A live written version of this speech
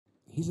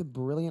he's a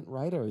brilliant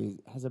writer. He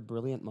has a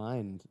brilliant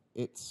mind.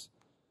 It's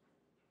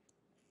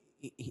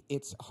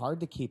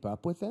hard to keep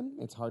up with him.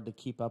 It's hard to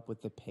keep up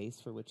with the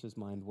pace for which his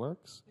mind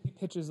works. He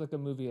pitches like a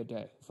movie a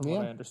day, from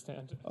what I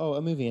understand. Oh,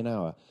 a movie an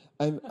hour.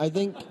 I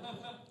think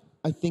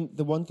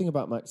the one thing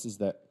about Max is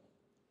that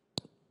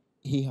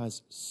he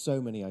has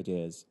so many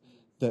ideas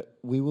that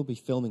we will be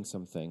filming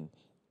something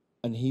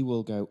and he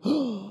will go,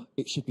 oh,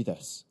 it should be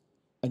this.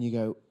 And you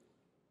go,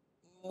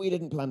 we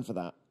didn't plan for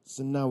that,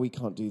 so now we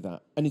can't do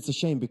that. And it's a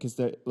shame because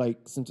they're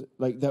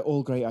they're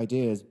all great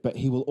ideas, but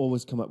he will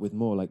always come up with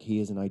more. Like, he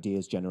is an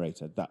ideas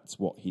generator. That's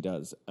what he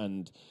does.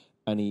 And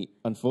he,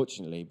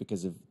 unfortunately,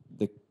 because of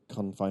the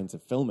confines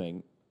of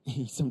filming,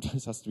 he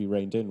sometimes has to be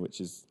reined in, which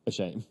is a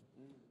shame.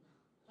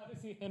 How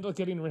does he handle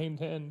getting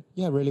reined in?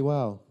 Yeah, really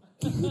well.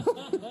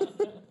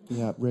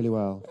 Yeah, really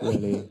well.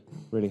 Really,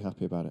 really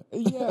happy about it.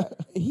 Yeah,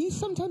 he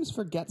sometimes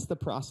forgets the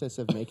process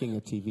of making a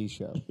TV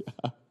show.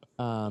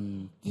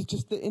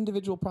 Just the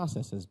individual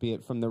processes, be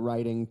it from the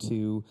writing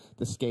to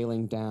the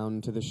scaling down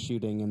to the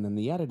shooting and then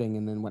the editing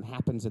and then what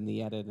happens in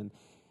the edit. And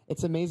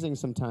it's amazing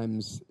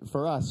sometimes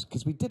for us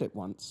because we did it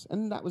once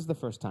and that was the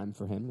first time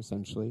for him,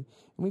 essentially.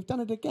 And we've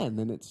done it again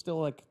and it's still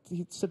like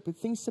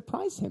things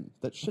surprise him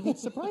that shouldn't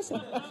surprise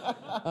him.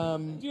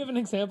 Do you have an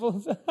example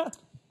of that?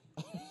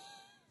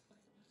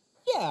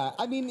 Yeah,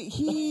 I mean,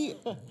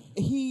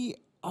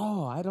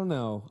 I don't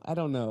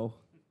know.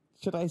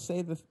 Should I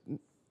say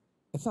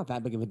it's not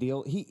that big of a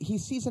deal. He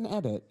sees an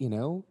edit,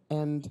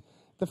 and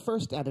the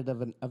first edit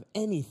of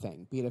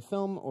anything, be it a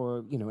film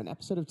or, an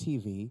episode of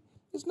TV,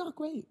 is not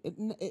great.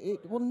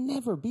 It will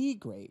never be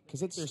great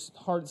because it's... There's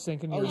heart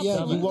sinking in your yeah,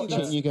 stomach. you watch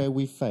it and you go,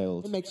 we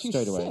failed. It makes you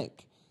straight sick. Away.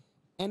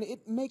 And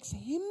it makes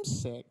him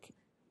sick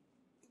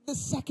the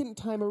second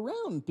time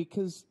around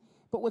because...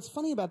 But what's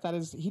funny about that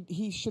is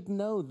he should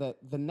know that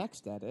the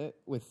next edit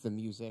with the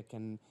music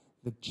and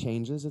the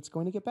changes, it's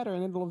going to get better,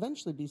 and it'll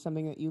eventually be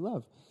something that you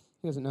love.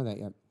 He doesn't know that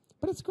yet,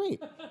 but it's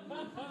great.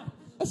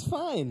 That's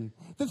fine.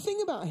 The thing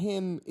about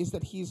him is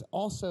that he's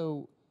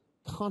also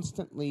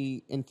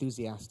constantly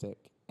enthusiastic,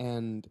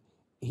 and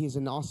he's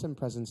an awesome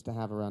presence to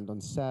have around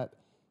on set.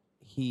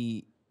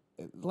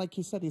 Like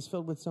he said, he's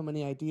filled with so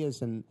many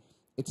ideas, and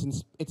it's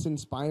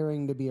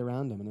inspiring to be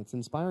around him, and it's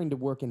inspiring to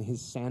work in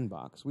his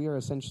sandbox. We are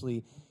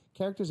essentially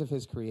characters of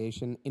his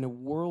creation in a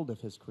world of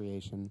his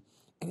creation,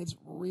 and it's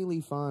really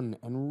fun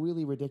and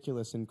really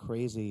ridiculous and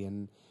crazy.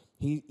 And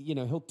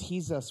he'll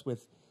tease us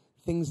with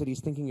things that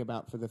he's thinking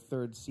about for the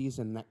third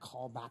season that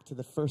call back to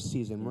the first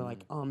season. We're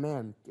like, oh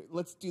man,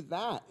 let's do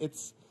that.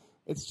 It's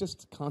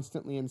just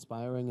constantly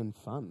inspiring and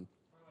fun.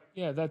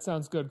 Yeah, that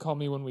sounds good. Call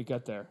me when we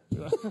get there.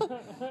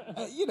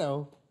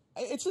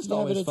 It's just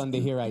always fun to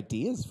hear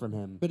ideas from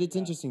him. But it's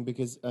interesting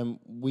because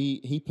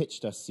he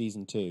pitched us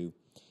season 2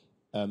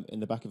 in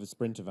the back of a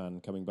Sprinter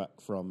van coming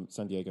back from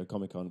San Diego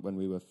Comic-Con when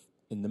we were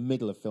in the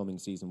middle of filming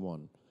season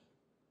 1.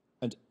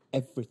 And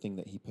everything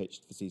that he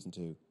pitched for season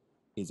 2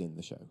 is in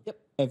the show. Yep.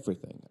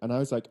 Everything. And I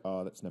was like,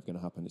 oh, that's never going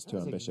to happen. It's too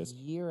ambitious.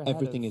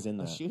 Everything is in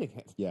there. Shooting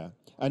it. Yeah.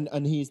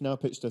 And he's now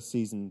pitched us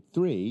season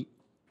 3,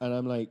 and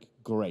I'm like,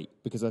 great,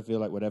 because I feel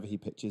like whatever he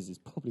pitches is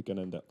probably going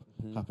to end up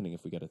happening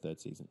if we get a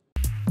third season.